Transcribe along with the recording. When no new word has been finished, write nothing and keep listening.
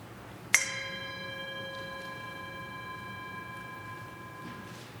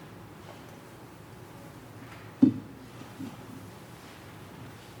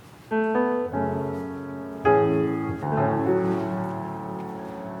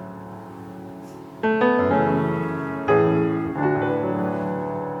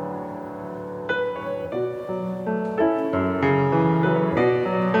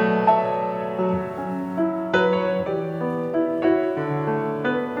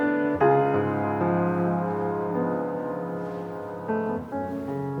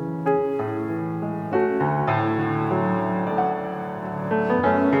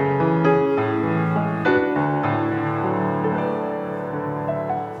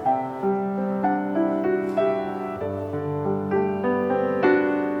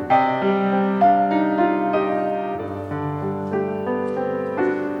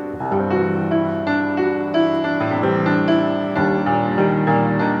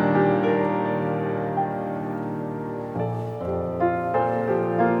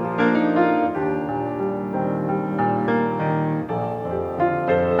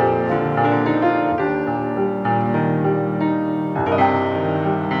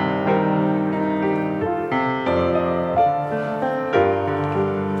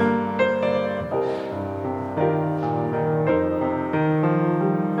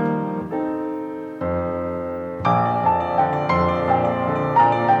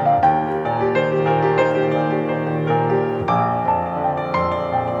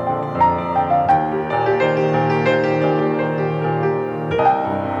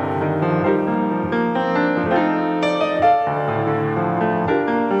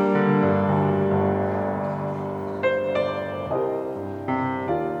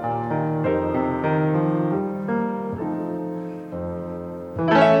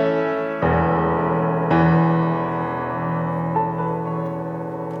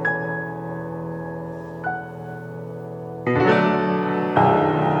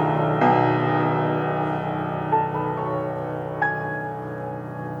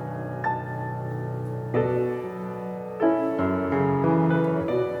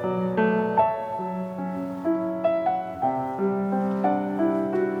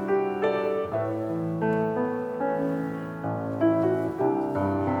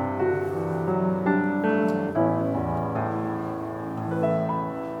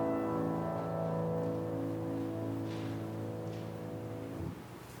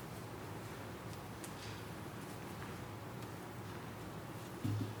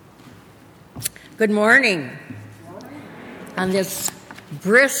Good morning. On this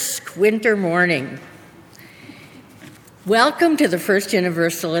brisk winter morning, welcome to the First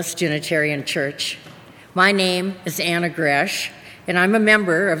Universalist Unitarian Church. My name is Anna Gresh, and I'm a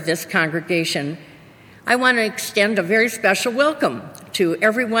member of this congregation. I want to extend a very special welcome to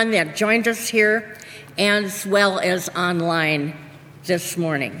everyone that joined us here, as well as online this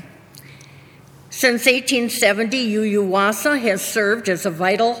morning. Since 1870, UUWASA has served as a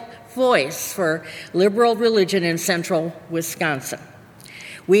vital voice for liberal religion in central Wisconsin.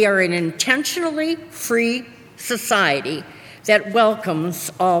 We are an intentionally free society that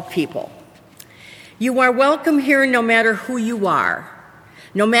welcomes all people. You are welcome here no matter who you are,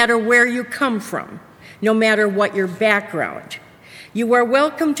 no matter where you come from, no matter what your background. You are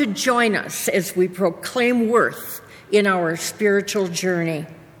welcome to join us as we proclaim worth in our spiritual journey.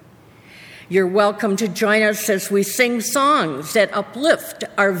 You're welcome to join us as we sing songs that uplift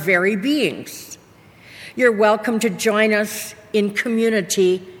our very beings. You're welcome to join us in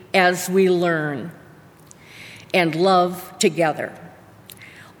community as we learn and love together.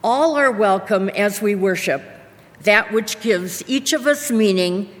 All are welcome as we worship that which gives each of us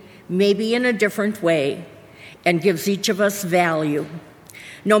meaning, maybe in a different way, and gives each of us value.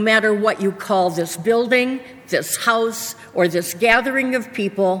 No matter what you call this building, this house, or this gathering of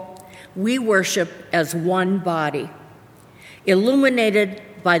people, we worship as one body, illuminated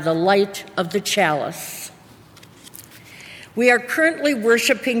by the light of the chalice. We are currently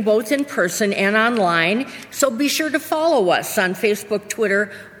worshiping both in person and online, so be sure to follow us on Facebook,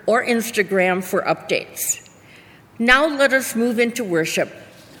 Twitter, or Instagram for updates. Now let us move into worship,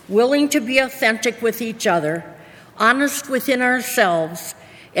 willing to be authentic with each other, honest within ourselves,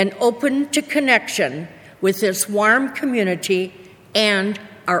 and open to connection with this warm community and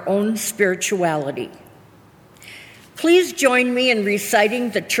our own spirituality. Please join me in reciting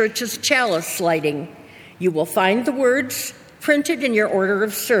the church's chalice lighting. You will find the words printed in your order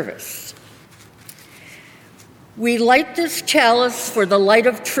of service. We light this chalice for the light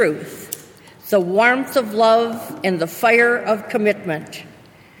of truth, the warmth of love, and the fire of commitment.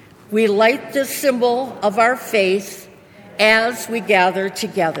 We light this symbol of our faith as we gather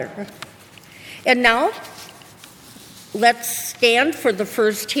together. And now, let's stand for the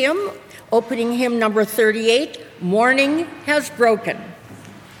first hymn, opening hymn number 38, Morning Has Broken.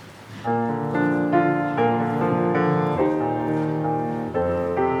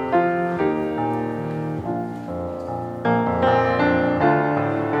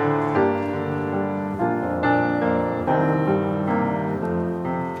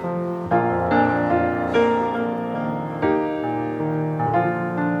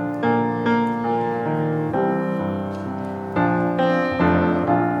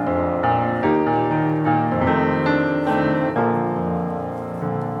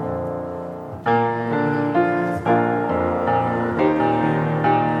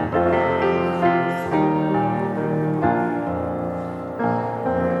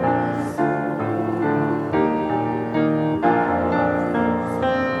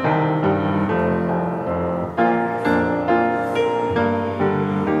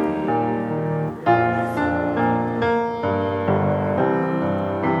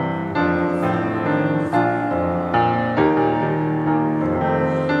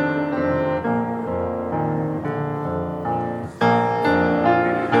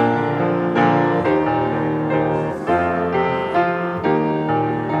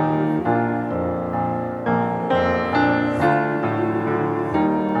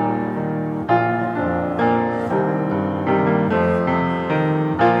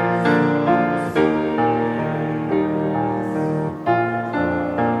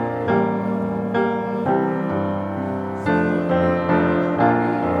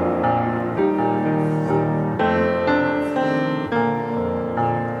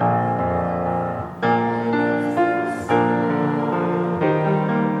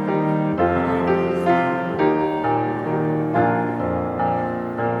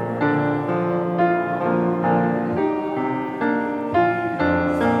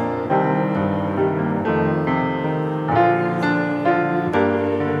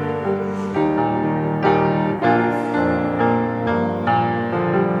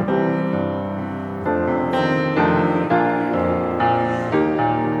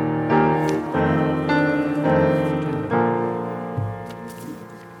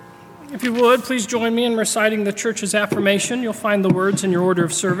 If you would, please join me in reciting the church's affirmation. You'll find the words in your order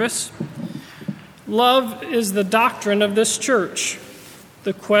of service. Love is the doctrine of this church.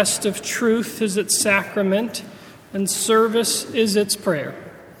 The quest of truth is its sacrament, and service is its prayer.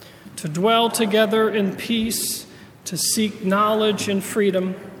 To dwell together in peace, to seek knowledge and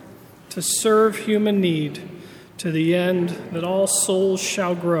freedom, to serve human need to the end that all souls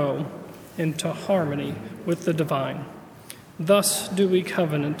shall grow into harmony with the divine. Thus do we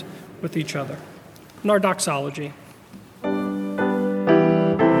covenant with each other. In our doxology.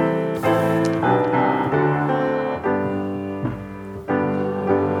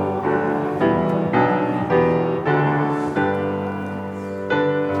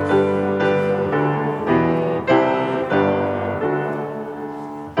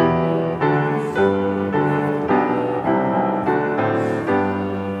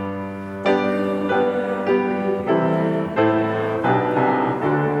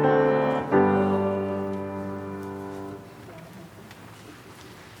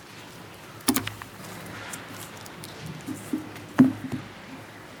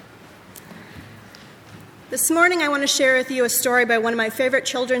 This morning I want to share with you a story by one of my favorite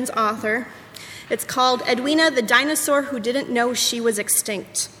children's authors. It's called Edwina, the Dinosaur Who Didn't Know She Was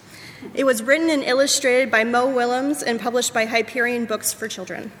Extinct. It was written and illustrated by Mo Willems and published by Hyperion Books for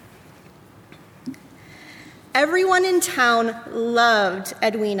Children. Everyone in town loved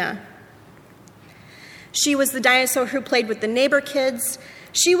Edwina. She was the dinosaur who played with the neighbor kids.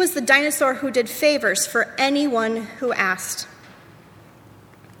 She was the dinosaur who did favors for anyone who asked.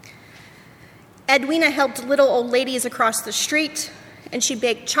 Edwina helped little old ladies across the street, and she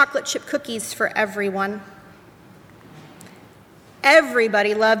baked chocolate chip cookies for everyone.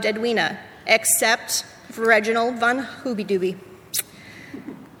 Everybody loved Edwina, except Reginald von Hoobie-Dooby.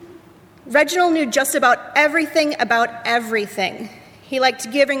 Reginald knew just about everything. He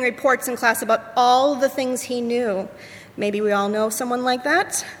liked giving reports in class about all the things he knew. Maybe we all know someone like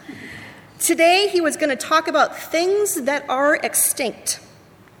that. Today, he was going to talk about things that are extinct.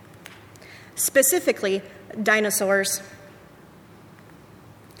 Specifically, dinosaurs.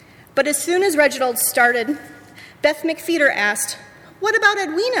 But as soon as Reginald started, Beth McFeeder asked, "What about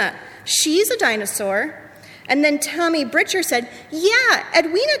Edwina? She's a dinosaur." And then Tommy Britcher said, "Yeah,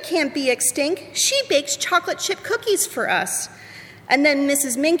 Edwina can't be extinct. She bakes chocolate chip cookies for us." And then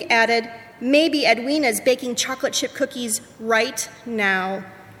Mrs. Mink added, "Maybe Edwina's baking chocolate chip cookies right now."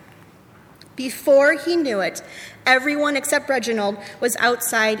 Before he knew it, everyone except Reginald was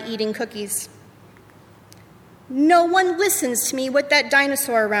outside eating cookies. No one listens to me with that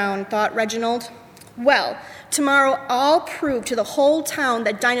dinosaur around, thought Reginald. Well, tomorrow I'll prove to the whole town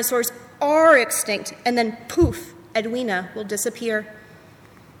that dinosaurs are extinct, and then poof, Edwina will disappear.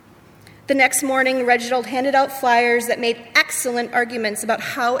 The next morning, Reginald handed out flyers that made excellent arguments about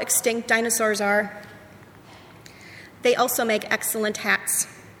how extinct dinosaurs are. They also make excellent hats.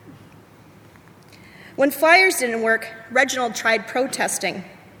 When flyers didn't work, Reginald tried protesting.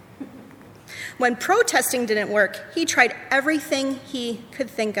 When protesting didn't work, he tried everything he could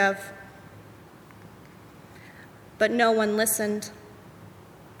think of. But no one listened.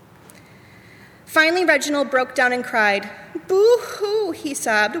 Finally, Reginald broke down and cried. "Boo-hoo," he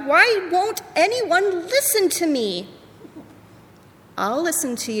sobbed. "Why won't anyone listen to me?" "I'll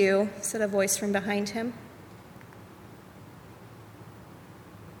listen to you," said a voice from behind him.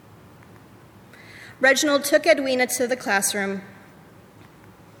 Reginald took Edwina to the classroom.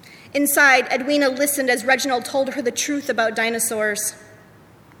 Inside, Edwina listened as Reginald told her the truth about dinosaurs.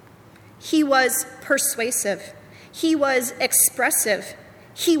 He was persuasive. He was expressive.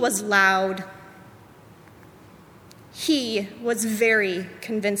 He was loud. He was very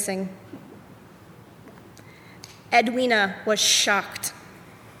convincing. Edwina was shocked.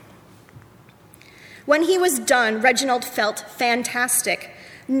 When he was done, Reginald felt fantastic.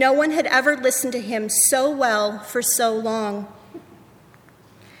 No one had ever listened to him so well for so long.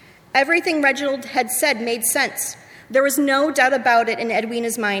 Everything Reginald had said made sense. There was no doubt about it in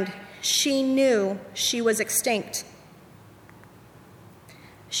Edwina's mind. She knew she was extinct.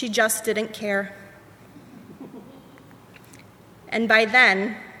 She just didn't care. And by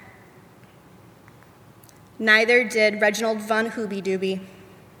then, neither did Reginald von Hoobie-Dooby.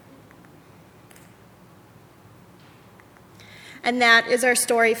 And that is our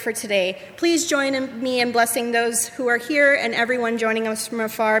story for today. Please join me in blessing those who are here and everyone joining us from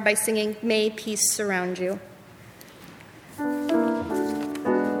afar by singing "May Peace Surround You."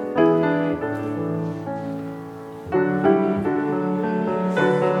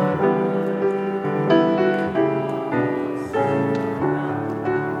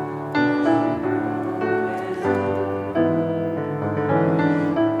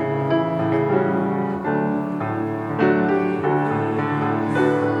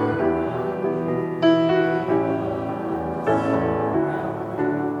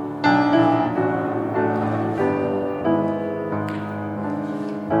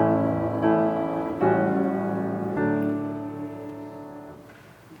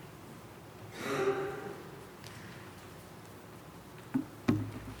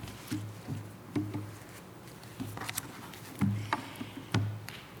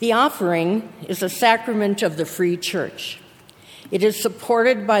 The offering is a sacrament of the Free Church. It is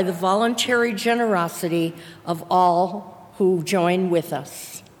supported by the voluntary generosity of all who join with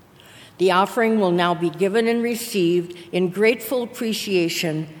us. The offering will now be given and received in grateful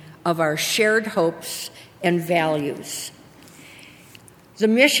appreciation of our shared hopes and values. The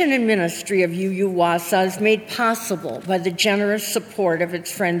mission and ministry of UUWASA is made possible by the generous support of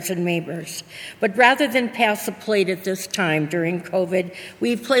its friends and neighbors. But rather than pass a plate at this time during COVID,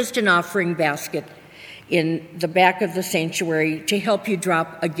 we've placed an offering basket in the back of the sanctuary to help you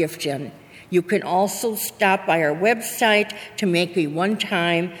drop a gift in. You can also stop by our website to make a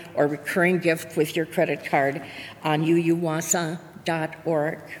one-time or recurring gift with your credit card on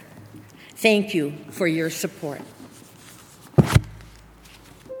uuwasa.org. Thank you for your support.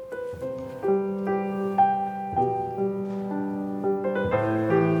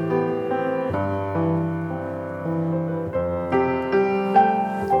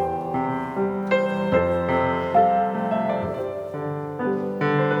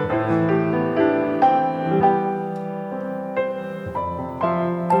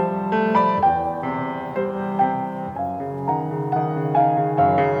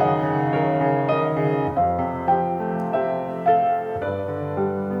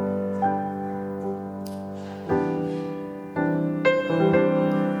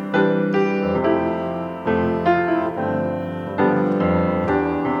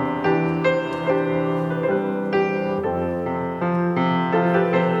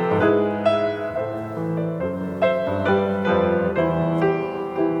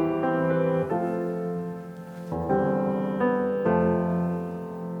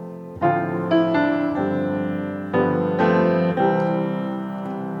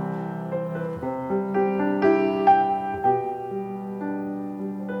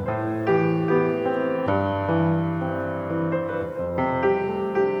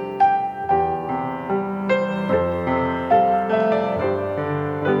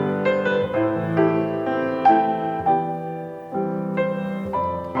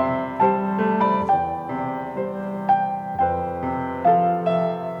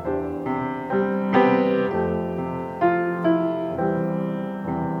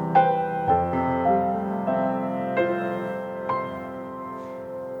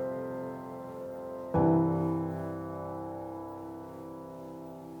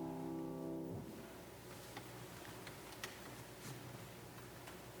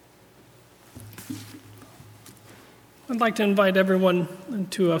 I'd like to invite everyone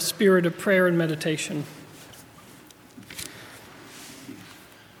into a spirit of prayer and meditation.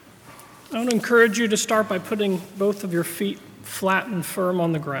 I want to encourage you to start by putting both of your feet flat and firm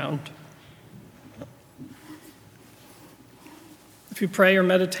on the ground. If you pray or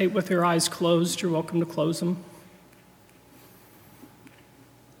meditate with your eyes closed, you're welcome to close them.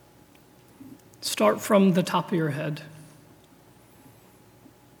 Start from the top of your head.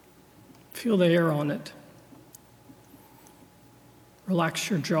 Feel the air on it. Relax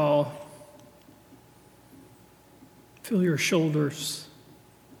your jaw. Feel your shoulders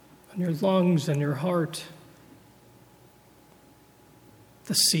and your lungs and your heart.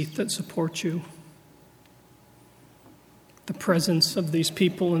 The seat that supports you. The presence of these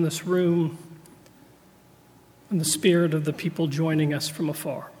people in this room and the spirit of the people joining us from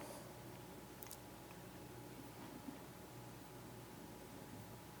afar.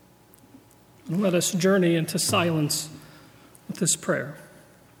 And let us journey into silence with this prayer.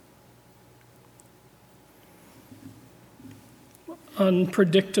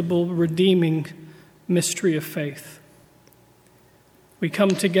 Unpredictable, redeeming mystery of faith. We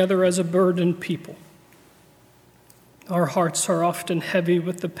come together as a burdened people. Our hearts are often heavy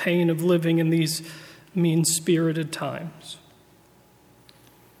with the pain of living in these mean-spirited times.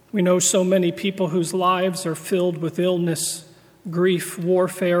 We know so many people whose lives are filled with illness, grief,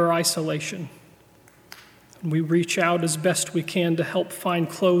 warfare, isolation. And we reach out as best we can to help find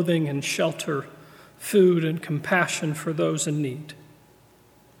clothing and shelter, food and compassion for those in need.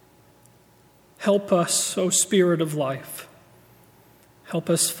 Help us, O Spirit of life. Help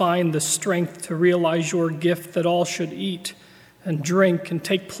us find the strength to realize your gift that all should eat and drink and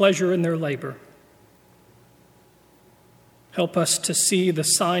take pleasure in their labor. Help us to see the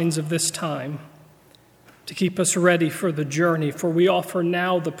signs of this time, to keep us ready for the journey, for we offer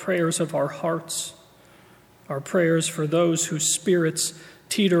now the prayers of our hearts, our prayers for those whose spirits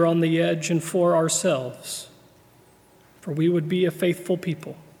teeter on the edge and for ourselves, for we would be a faithful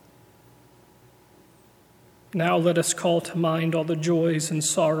people. Now let us call to mind all the joys and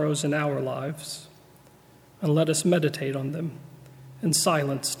sorrows in our lives, and let us meditate on them in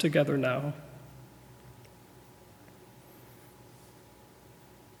silence together now.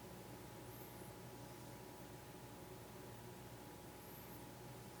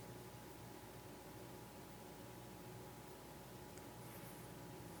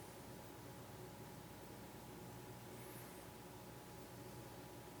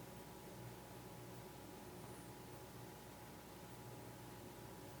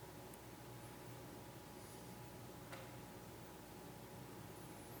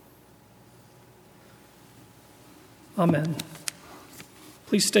 Amen.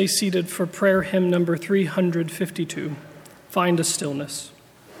 Please stay seated for prayer hymn number 352, Find a Stillness.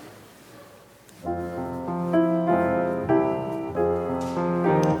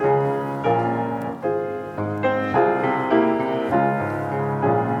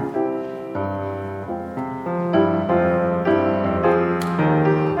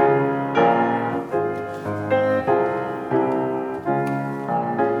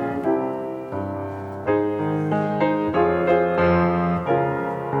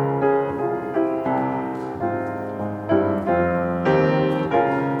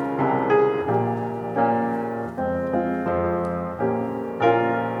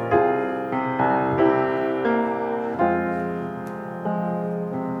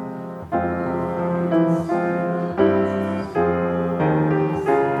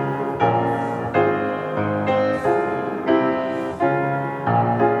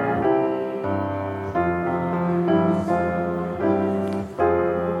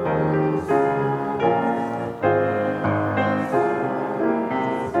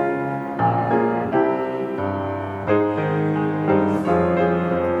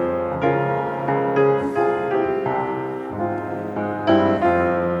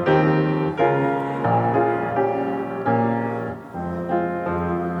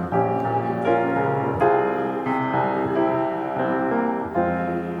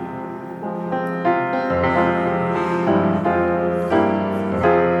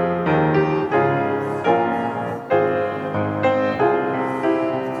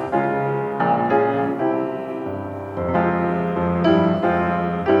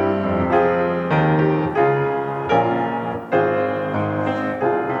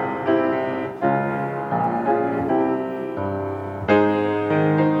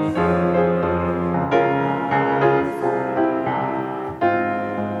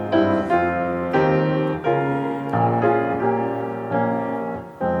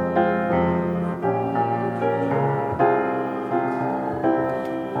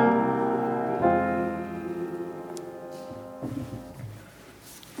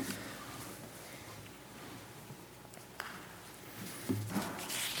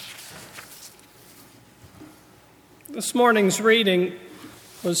 This morning's reading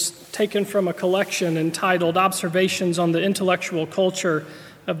was taken from a collection entitled Observations on the Intellectual Culture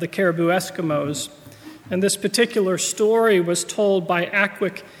of the Caribou Eskimos. And this particular story was told by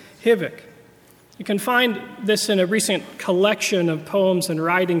Akwick Hivik. You can find this in a recent collection of poems and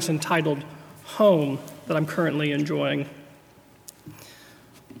writings entitled Home that I'm currently enjoying.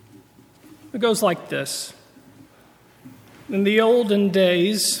 It goes like this. In the olden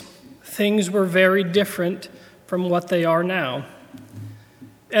days, things were very different from what they are now.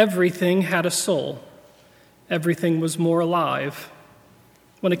 Everything had a soul. Everything was more alive.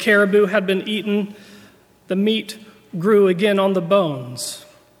 When a caribou had been eaten, the meat grew again on the bones.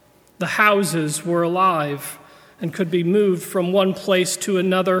 The houses were alive and could be moved from one place to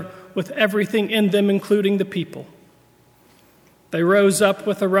another with everything in them, including the people. They rose up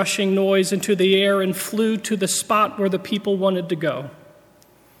with a rushing noise into the air and flew to the spot where the people wanted to go.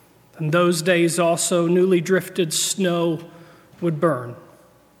 In those days also, newly drifted snow would burn.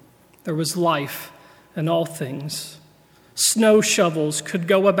 There was life in all things. Snow shovels could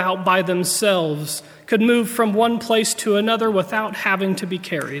go about by themselves, could move from one place to another without having to be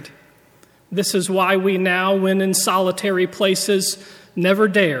carried. This is why we now, when in solitary places, never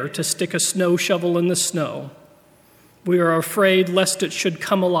dare to stick a snow shovel in the snow. We are afraid lest it should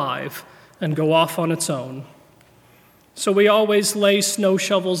come alive and go off on its own. So we always lay snow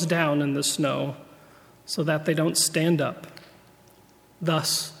shovels down in the snow so that they don't stand up.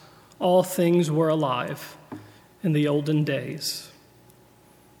 Thus, all things were alive in the olden days.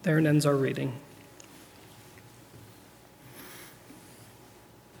 There ends our reading.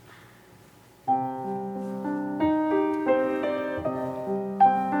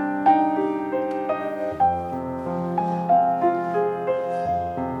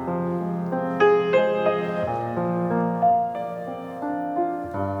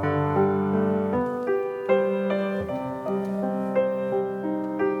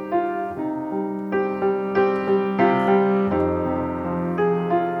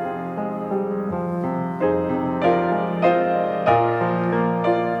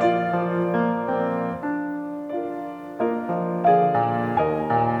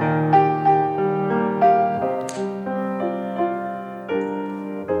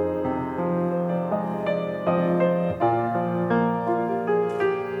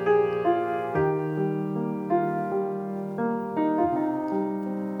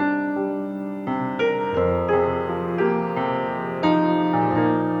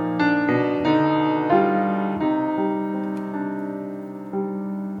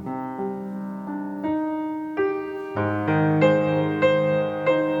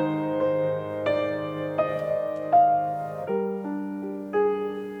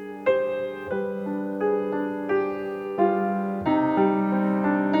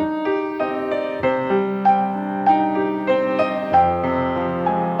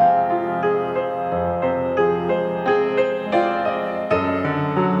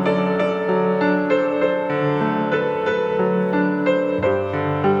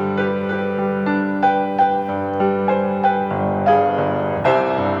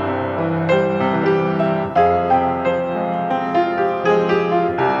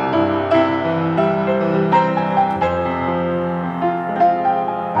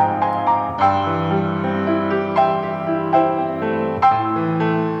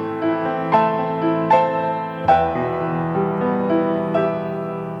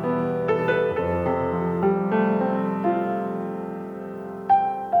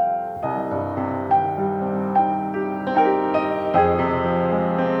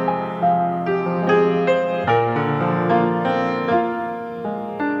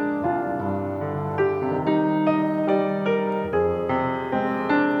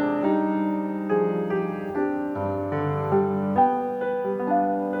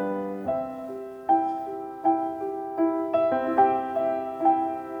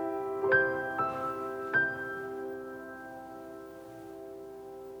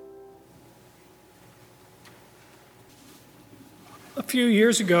 few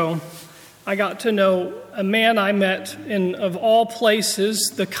years ago, I got to know a man I met in, of all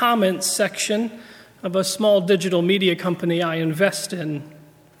places, the comments section of a small digital media company I invest in.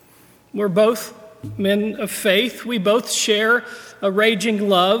 We're both men of faith. We both share a raging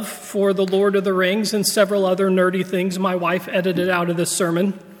love for The Lord of the Rings and several other nerdy things my wife edited out of this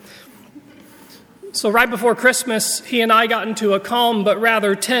sermon. So right before Christmas, he and I got into a calm but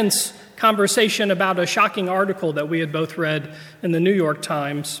rather tense conversation about a shocking article that we had both read in the New York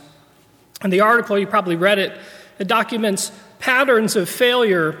Times. And the article, you probably read it, it documents patterns of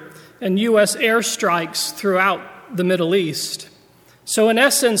failure in U.S. airstrikes throughout the Middle East. So in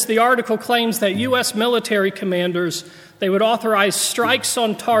essence, the article claims that U.S. military commanders, they would authorize strikes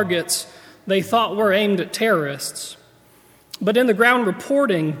on targets they thought were aimed at terrorists. But in the ground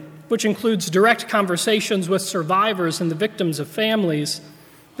reporting, which includes direct conversations with survivors and the victims of families,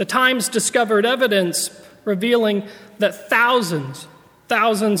 the Times discovered evidence revealing that thousands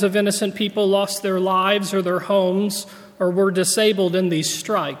of innocent people lost their lives or their homes or were disabled in these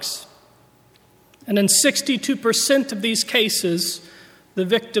strikes. And in 62% of these cases, the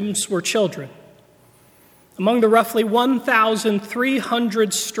victims were children. Among the roughly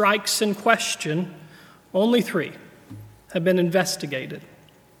 1,300 strikes in question, only 3 have been investigated.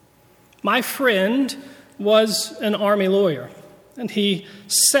 My friend was an Army lawyer, and he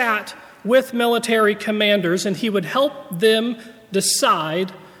sat with military commanders, and he would help them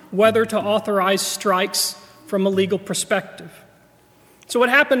decide whether to authorize strikes from a legal perspective. So what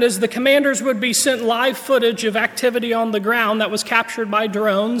happened is the commanders would be sent live footage of activity on the ground that was captured by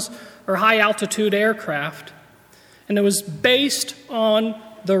drones or high-altitude aircraft, and it was based on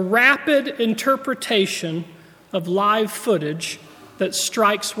the rapid interpretation of live footage that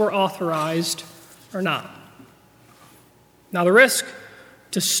strikes were authorized or not. Now, the risk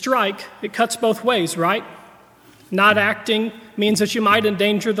to strike, it cuts both ways, right? Not acting means that you might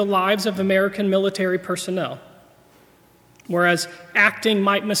endanger the lives of American military personnel, whereas acting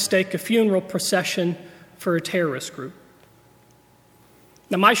might mistake a funeral procession for a terrorist group.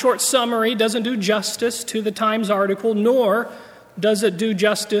 Now, my short summary doesn't do justice to the Times article, nor does it do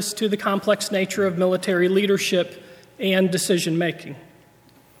justice to the complex nature of military leadership and decision-making.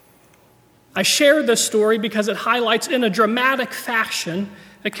 I share this story because it highlights in a dramatic fashion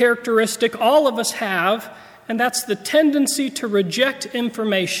a characteristic all of us have, and that's the tendency to reject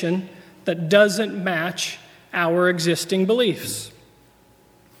information that doesn't match our existing beliefs.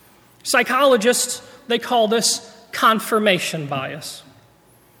 Psychologists, they call this confirmation bias.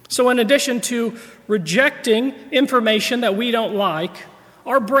 So in addition to rejecting information that we don't like,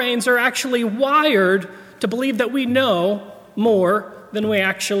 our brains are actually wired to believe that we know more than we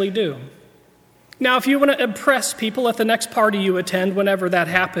actually do. Now, if you want to impress people at the next party you attend, whenever that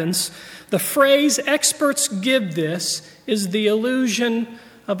happens, the phrase experts give this is the illusion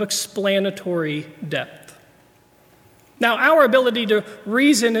of explanatory depth. Now, our ability to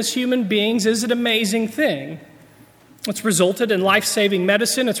reason as human beings is an amazing thing. It's resulted in life-saving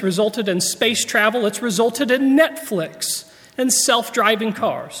medicine. It's resulted in space travel. It's resulted in Netflix and self-driving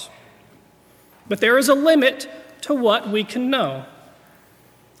cars. But there is a limit to what we can know.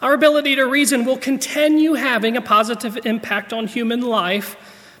 Our ability to reason will continue having a positive impact on human life,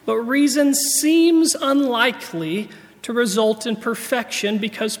 but reason seems unlikely to result in perfection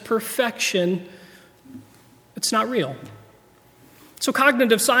because perfection, it's not real. So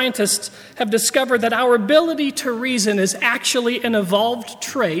cognitive scientists have discovered that our ability to reason is actually an evolved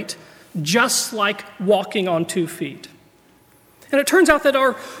trait, just like walking on 2 feet. And it turns out that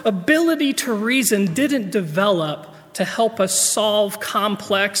our ability to reason didn't develop to help us solve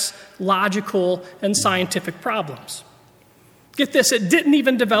complex, logical, and scientific problems. Get this, it didn't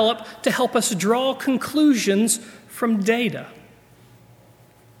even develop to help us draw conclusions from data.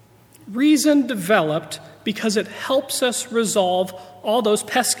 Reason developed because it helps us resolve all those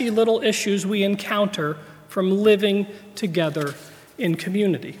pesky little issues we encounter from living together in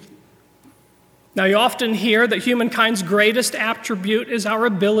community. Now, you often hear that humankind's greatest attribute is our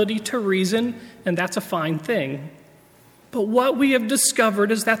ability to reason, and that's a fine thing. But what we have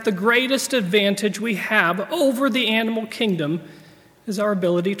discovered is that the greatest advantage we have over the animal kingdom is our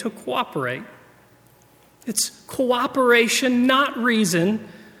ability to cooperate. It's cooperation, not reason,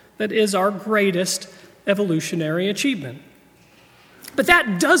 that is our greatest evolutionary achievement. But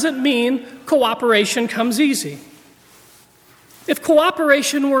that doesn't mean cooperation comes easy. If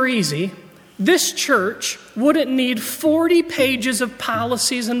cooperation were easy, this church wouldn't need 40 pages of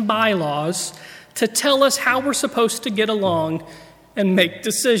policies and bylaws to tell us how we're supposed to get along and make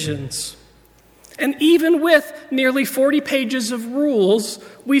decisions. And even with nearly 40 pages of rules,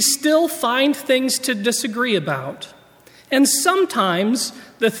 we still find things to disagree about. And sometimes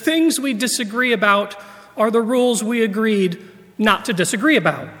the things we disagree about are the rules we agreed not to disagree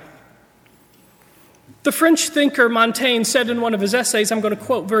about. The French thinker Montaigne said in one of his essays, I'm going to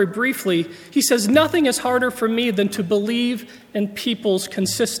quote very briefly, he says, "Nothing is harder for me than to believe in people's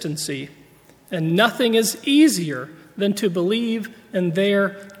consistency, and nothing is easier than to believe in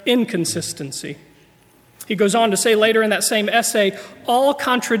their inconsistency." He goes on to say later in that same essay, "All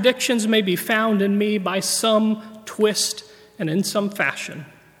contradictions may be found in me by some twist and in some fashion."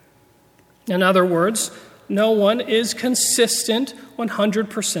 In other words, no one is consistent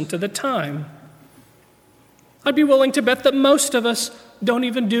 100% of the time. I'd be willing to bet that most of us don't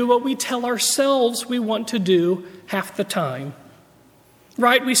even do what we tell ourselves we want to do half the time.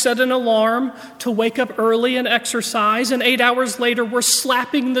 Right? We set an alarm to wake up early and exercise, and 8 hours later we're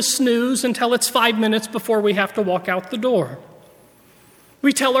slapping the snooze until it's 5 minutes before we have to walk out the door.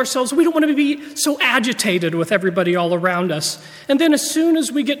 We tell ourselves we don't want to be so agitated with everybody all around us. And then as soon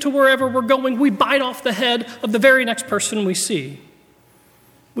as we get to wherever we're going, we bite off the head of the very next person we see.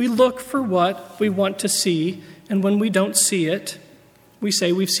 We look for what we want to see, and when we don't see it, we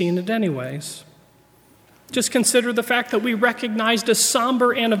say we've seen it anyways. Just consider the fact that we recognized a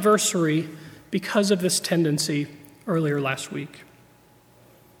somber anniversary because of this tendency earlier last week.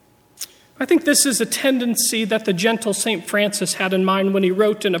 I think this is a tendency that the gentle St. Francis had in mind when he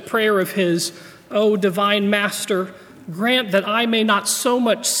wrote in a prayer of his, "O divine Master, grant that I may not so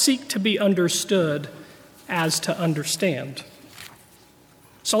much seek to be understood as to understand."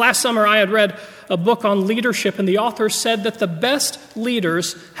 So last summer I had read a book on leadership, and the author said that the best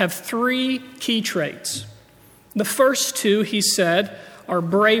leaders have 3 key traits. The first 2, he said, are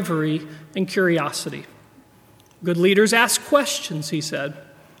bravery and curiosity. Good leaders ask questions, he said.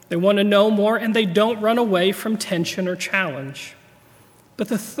 They want to know more, and they don't run away from tension or challenge. But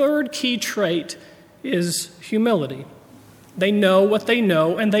the third key trait is humility. They know what they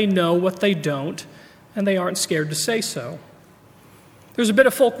know, and they know what they don't, and they aren't scared to say so. There's a bit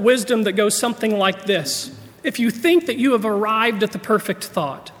of folk wisdom that goes something like this. If you think that you have arrived at the perfect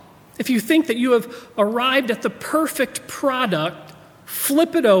thought, if you think that you have arrived at the perfect product,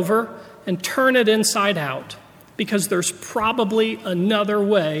 flip it over and turn it inside out, because there's probably another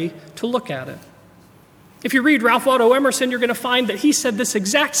way to look at it. If you read Ralph Waldo Emerson, you're going to find that he said this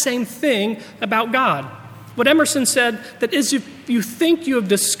exact same thing about God. What Emerson said, that is, if you think you have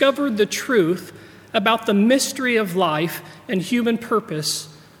discovered the truth about the mystery of life and human purpose,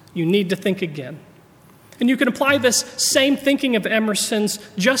 you need to think again. And you can apply this same thinking of Emerson's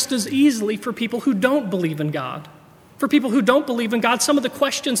just as easily for people who don't believe in God. For people who don't believe in God, some of the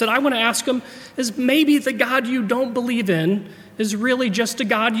questions that I want to ask them is maybe the God you don't believe in is really just a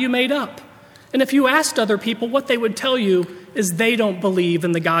God you made up. And if you asked other people, what they would tell you is they don't believe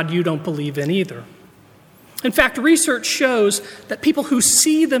in the God you don't believe in either. In fact, research shows that people who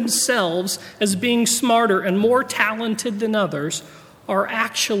see themselves as being smarter and more talented than others are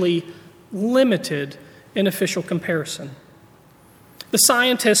actually limited in official comparison. The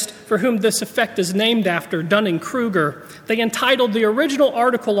scientist for whom this effect is named after, Dunning-Kruger, they entitled the original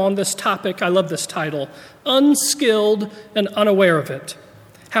article on this topic, I love this title, "Unskilled and Unaware of It: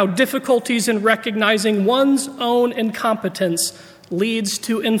 How Difficulties in Recognizing One's Own Incompetence Leads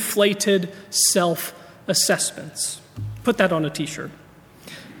to Inflated Self-Assessments." Put that on a t-shirt.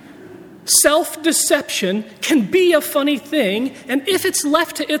 Self-deception can be a funny thing, and if it's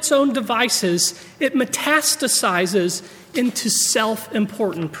left to its own devices, it metastasizes into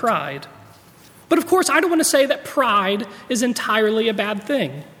self-important pride. But of course, I don't want to say that pride is entirely a bad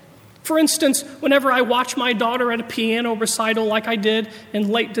thing. For instance, whenever I watch my daughter at a piano recital like I did in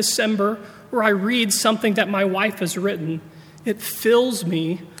late December, or I read something that my wife has written, it fills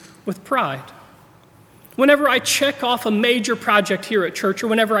me with pride. Whenever I check off a major project here at church, or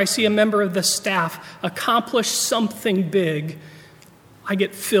whenever I see a member of the staff accomplish something big, I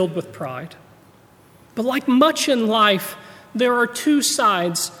get filled with pride. But like much in life, there are 2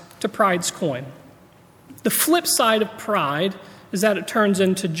 sides to pride's coin. The flip side of pride is that it turns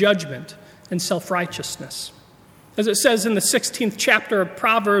into judgment and self-righteousness. As it says in the 16th chapter of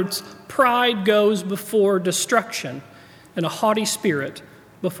Proverbs, pride goes before destruction, and a haughty spirit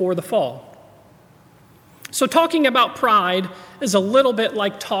before the fall. So talking about pride is a little bit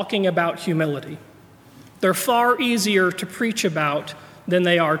like talking about humility. They're far easier to preach about than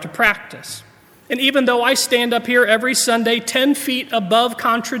they are to practice. And even though I stand up here every Sunday 10 feet above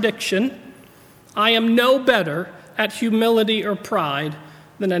contradiction, I am no better at humility or pride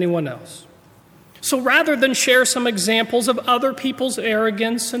than anyone else. So rather than share some examples of other people's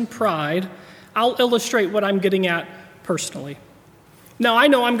arrogance and pride, I'll illustrate what I'm getting at personally. Now, I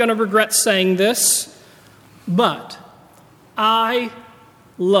know I'm going to regret saying this, but I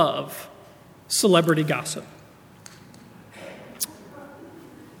love celebrity gossip.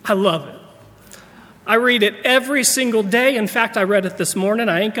 I love it. I read it every single day. In fact, I read it this morning.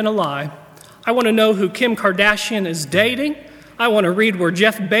 I ain't going to lie. I want to know who Kim Kardashian is dating. I want to read where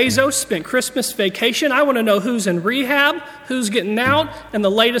Jeff Bezos spent Christmas vacation. I want to know who's in rehab, who's getting out, and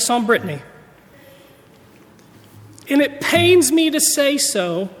the latest on Britney. And it pains me to say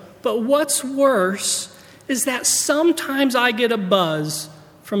so, but what's worse is that sometimes I get a buzz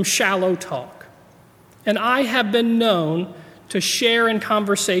from shallow talk. And I have been known to share in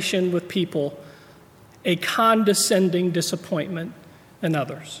conversation with people a condescending disappointment in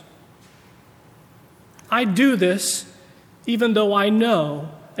others. I do this even though I know,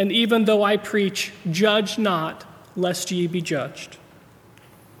 and even though I preach, judge not, lest ye be judged.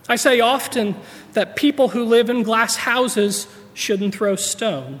 I say often that people who live in glass houses shouldn't throw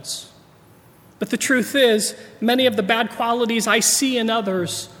stones. But the truth is, many of the bad qualities I see in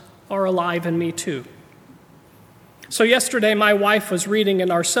others are alive in me too. So yesterday, my wife was reading in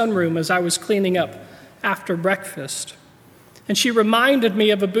our sunroom as I was cleaning up after breakfast. And she reminded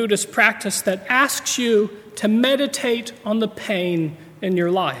me of a Buddhist practice that asks you to meditate on the pain in your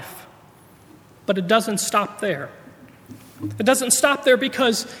life. But it doesn't stop there. It doesn't stop there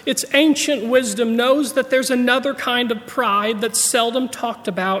because its ancient wisdom knows that there's another kind of pride that's seldom talked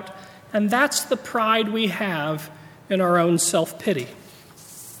about, and that's the pride we have in our own self-pity.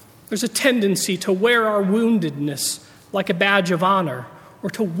 There's a tendency to wear our woundedness like a badge of honor, or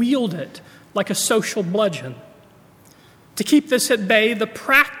to wield it like a social bludgeon. To keep this at bay, the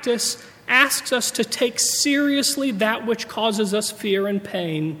practice asks us to take seriously that which causes us fear and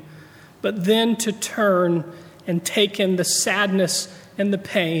pain, but then to turn and take in the sadness and the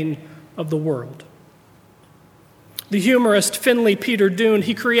pain of the world. The humorist Finley Peter Dunne,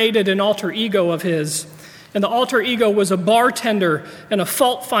 he created an alter ego of his, and the alter ego was a bartender and a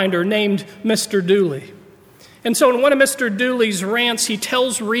fault finder named Mr. Dooley. And so in one of Mr. Dooley's rants, he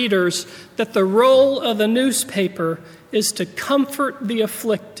tells readers that the role of the newspaper is to comfort the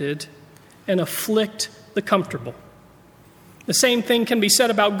afflicted and afflict the comfortable. The same thing can be said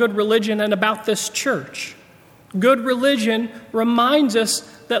about good religion and about this church. Good religion reminds us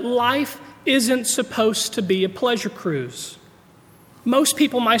that life isn't supposed to be a pleasure cruise. Most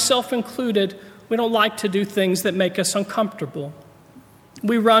people, myself included, we don't like to do things that make us uncomfortable.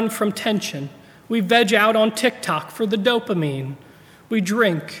 We run from tension. We veg out on TikTok for the dopamine. We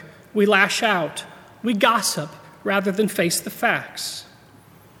drink. We lash out. We gossip rather than face the facts.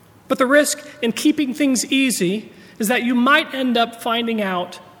 But the risk in keeping things easy is that you might end up finding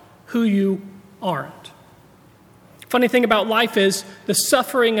out who you aren't. Funny thing about life is the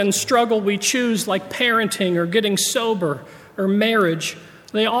suffering and struggle we choose, like parenting or getting sober or marriage,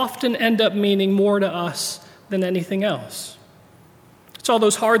 they often end up meaning more to us than anything else. It's all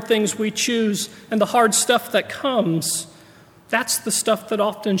those hard things we choose and the hard stuff that comes. That's the stuff that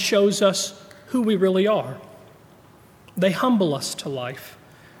often shows us who we really are. They humble us to life,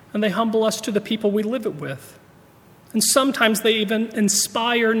 and they humble us to the people we live it with. And sometimes they even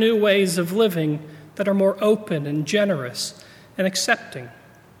inspire new ways of living that are more open and generous and accepting.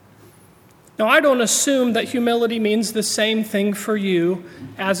 Now, I don't assume that humility means the same thing for you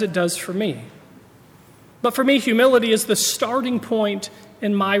as it does for me. But for me, humility is the starting point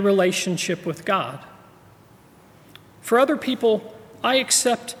in my relationship with God. For other people, I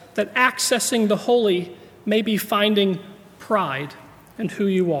accept that accessing the holy may be finding pride in who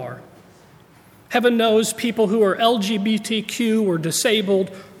you are. Heaven knows people who are LGBTQ or disabled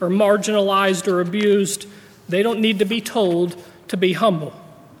or marginalized or abused, they don't need to be told to be humble.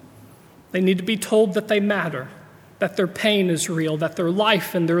 They need to be told that they matter, that their pain is real, that their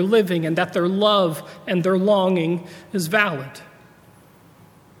life and their living and that their love and their longing is valid.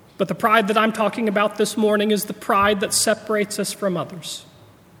 But the pride that I'm talking about this morning is the pride that separates us from others.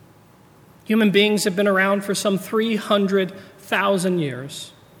 Human beings have been around for some 300,000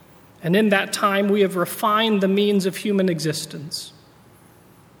 years. And in that time, we have refined the means of human existence.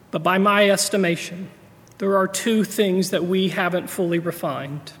 But by my estimation, there are two things that we haven't fully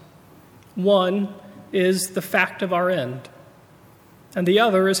refined. One is the fact of our end, and the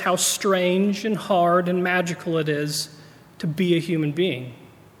other is how strange and hard and magical it is to be a human being.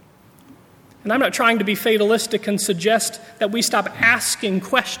 And I'm not trying to be fatalistic and suggest that we stop asking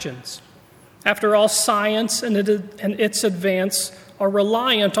questions. After all, science and its advance are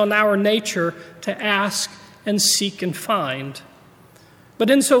reliant on our nature to ask and seek and find.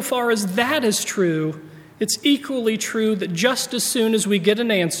 But insofar as that is true, it's equally true that just as soon as we get an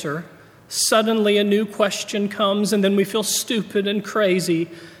answer, suddenly a new question comes, and then we feel stupid and crazy,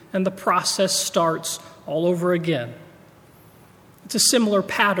 and the process starts all over again. It's a similar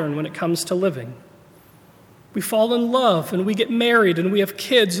pattern when it comes to living. We fall in love, and we get married, and we have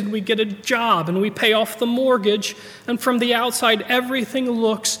kids, and we get a job, and we pay off the mortgage, and from the outside, everything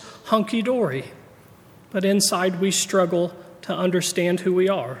looks hunky-dory. But inside, we struggle to understand who we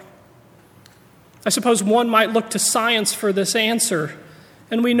are. I suppose one might look to science for this answer,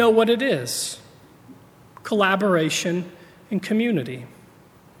 and we know what it is: collaboration and community.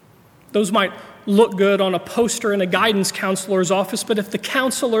 Those might look good on a poster in a guidance counselor's office, but if the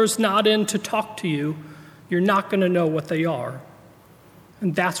counselor's not in to talk to you, you're not going to know what they are.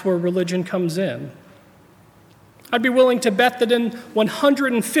 And that's where religion comes in. I'd be willing to bet that in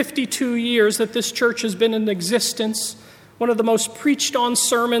 152 years that this church has been in existence, one of the most preached on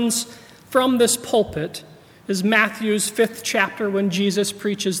sermons from this pulpit is Matthew's 5th chapter, when Jesus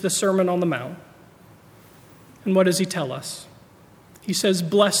preaches the Sermon on the Mount. And what does he tell us? He says,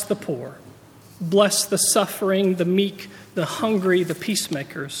 "Bless the poor, bless the suffering, the meek, the hungry, the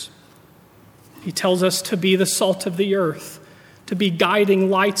peacemakers." He tells us to be the salt of the earth, to be guiding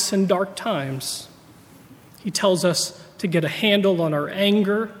lights in dark times. He tells us to get a handle on our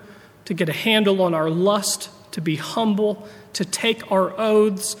anger, to get a handle on our lust, to be humble, to take our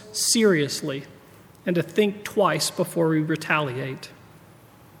oaths seriously, and to think twice before we retaliate.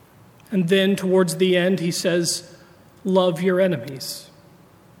 And then towards the end, he says, love your enemies.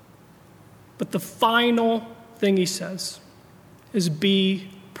 But the final thing he says is be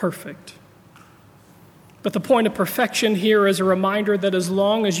perfect. But the point of perfection here is a reminder that as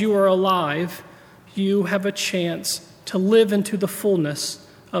long as you are alive, you have a chance to live into the fullness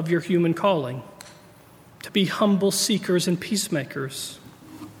of your human calling, to be humble seekers and peacemakers.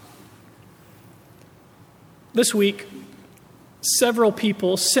 This week, several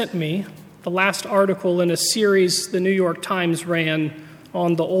people sent me the last article in a series the New York Times ran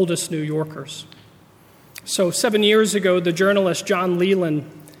on the oldest New Yorkers. So 7 years ago, the journalist John Leland,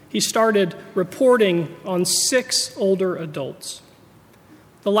 he started reporting on 6 older adults.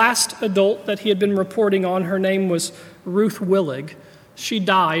 The last adult that he had been reporting on, her name was Ruth Willig. She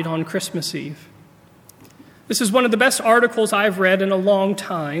died on Christmas Eve. This is one of the best articles I've read in a long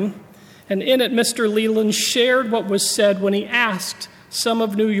time, and in it, Mr. Leland shared what was said when he asked some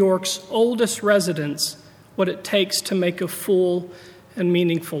of New York's oldest residents what it takes to make a full and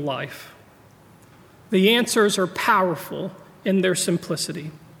meaningful life. The answers are powerful in their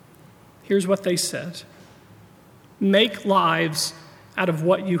simplicity. Here's what they said: make lives out of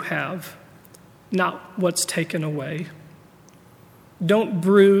what you have, not what's taken away. Don't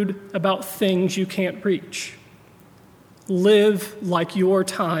brood about things you can't reach. Live like your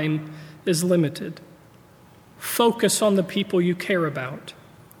time is limited. Focus on the people you care about.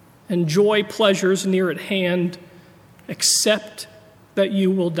 Enjoy pleasures near at hand. Accept that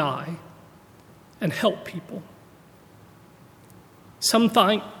you will die. And help people.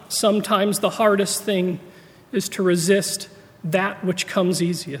 Sometimes the hardest thing is to resist that which comes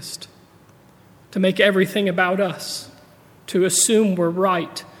easiest, to make everything about us, to assume we're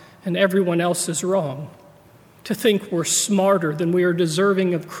right and everyone else is wrong, to think we're smarter than we are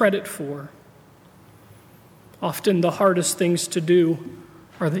deserving of credit for. Often the hardest things to do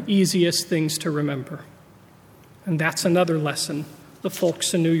are the easiest things to remember. And that's another lesson the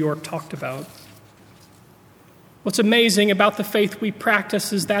folks in New York talked about. What's amazing about the faith we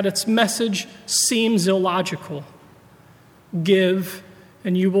practice is that its message seems illogical. Give,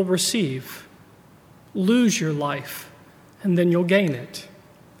 and you will receive. Lose your life, and then you'll gain it.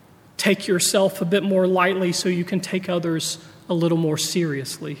 Take yourself a bit more lightly so you can take others a little more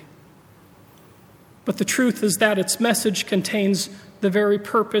seriously. But the truth is that its message contains the very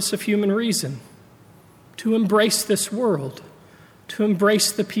purpose of human reason: to embrace this world, to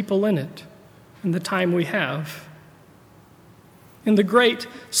embrace the people in it, and the time we have. In the great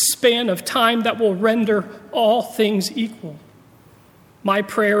span of time that will render all things equal, my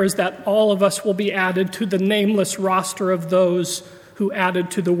prayer is that all of us will be added to the nameless roster of those who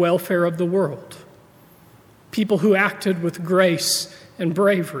added to the welfare of the world. People who acted with grace and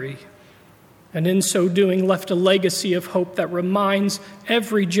bravery, and in so doing left a legacy of hope that reminds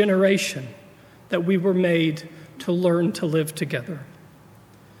every generation that we were made to learn to live together.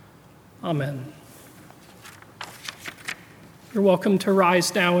 Amen. You're welcome to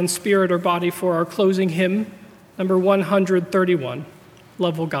rise now in spirit or body for our closing hymn, number 131.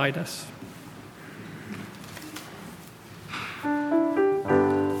 Love will guide us.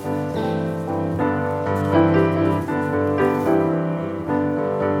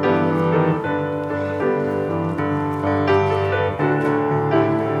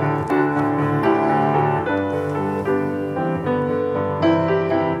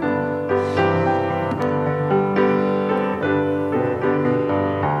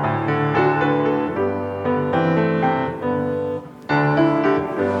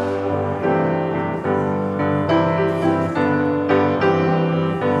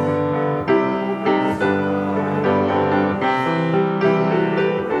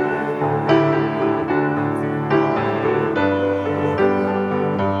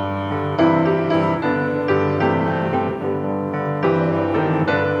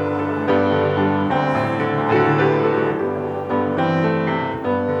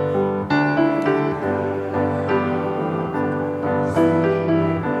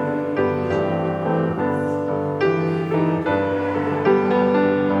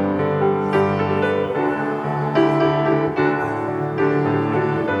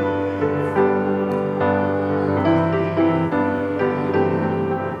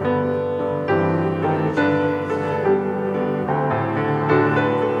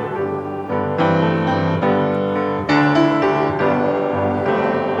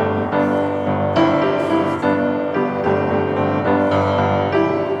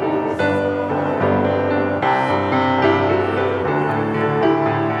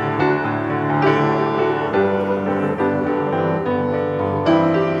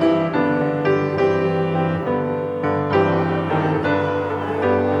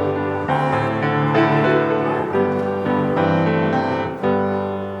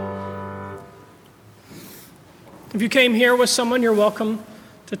 If you came here with someone, you're welcome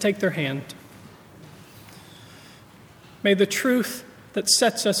to take their hand. May the truth that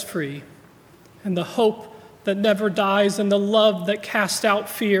sets us free and the hope that never dies and the love that casts out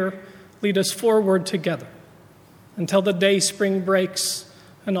fear lead us forward together until the day spring breaks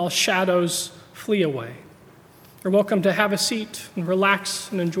and all shadows flee away. You're welcome to have a seat and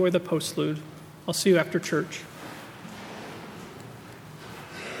relax and enjoy the postlude. I'll see you after church.